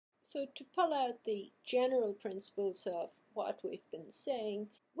So to pull out the general principles of what we've been saying,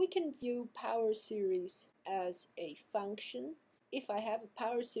 we can view power series as a function. If I have a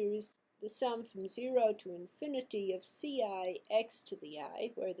power series, the sum from 0 to infinity of ci x to the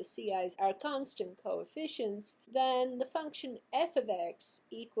I, where the ci's are constant coefficients, then the function f of x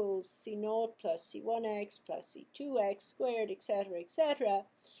equals c0 plus c1x plus c2x squared, etc.,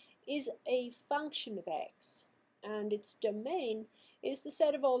 is a function of x, and its domain is the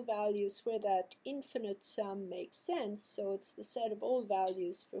set of all values where that infinite sum makes sense, so it's the set of all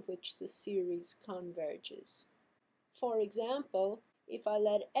values for which the series converges. For example, if I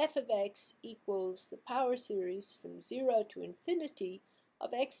let f of x equals the power series from 0 to infinity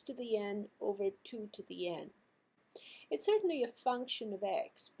of x to the n over 2 to the n. It's certainly a function of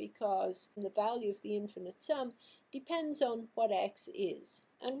x because the value of the infinite sum depends on what x is,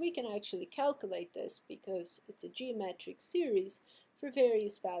 and we can actually calculate this because it's a geometric series for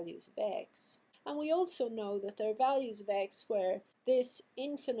various values of x. And we also know that there are values of x where this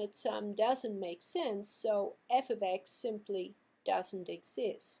infinite sum doesn't make sense, so f of x simply doesn't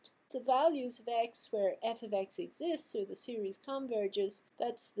exist. The values of x where f of x exists or the series converges,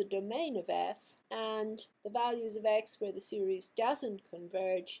 that's the domain of f, and the values of x where the series doesn't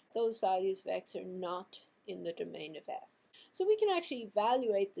converge, those values of x are not in the domain of f. So we can actually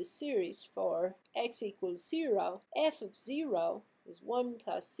evaluate this series for x equals 0. F of 0 is 1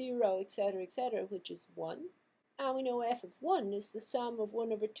 plus 0, etc., which is 1. And we know f of 1 is the sum of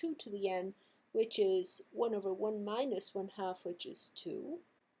 1 over 2 to the n, which is 1 over 1 minus 1/2, which is 2.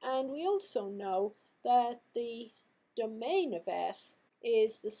 And we also know that the domain of f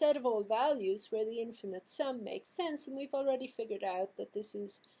is the set of all values where the infinite sum makes sense, and we've already figured out that this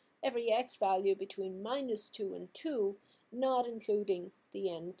is every x value between -2 and 2, not including the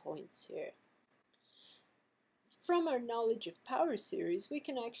endpoints here. From our knowledge of power series, we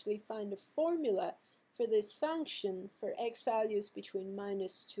can actually find a formula for this function for x values between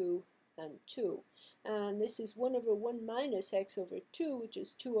 -2 and 2. And this is 1 over 1 minus x over 2, which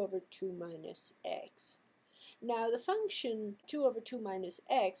is 2 over 2 minus x. Now the function 2 over 2 minus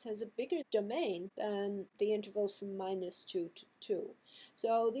x has a bigger domain than the interval from -2 to 2.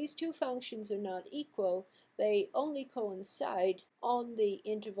 So these two functions are not equal, they only coincide on the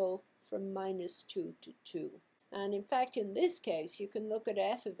interval from -2 to 2. And in fact, in this case, you can look at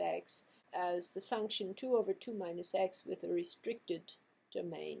f of x as the function 2 over 2 minus x with a restricted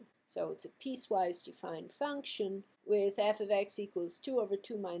domain. So it's a piecewise defined function with f of x equals 2 over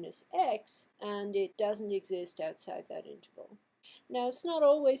 2 minus x, and it doesn't exist outside that interval. Now, it's not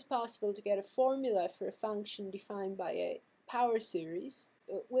always possible to get a formula for a function defined by a power series.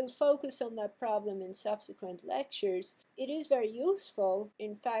 We'll focus on that problem in subsequent lectures. It is very useful,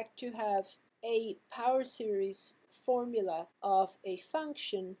 in fact, to have a power series formula of a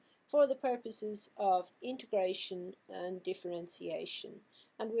function for the purposes of integration and differentiation.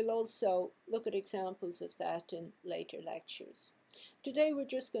 And we'll also look at examples of that in later lectures. Today we're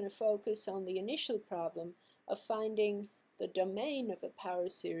just going to focus on the initial problem of finding the domain of a power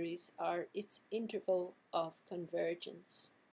series or its interval of convergence.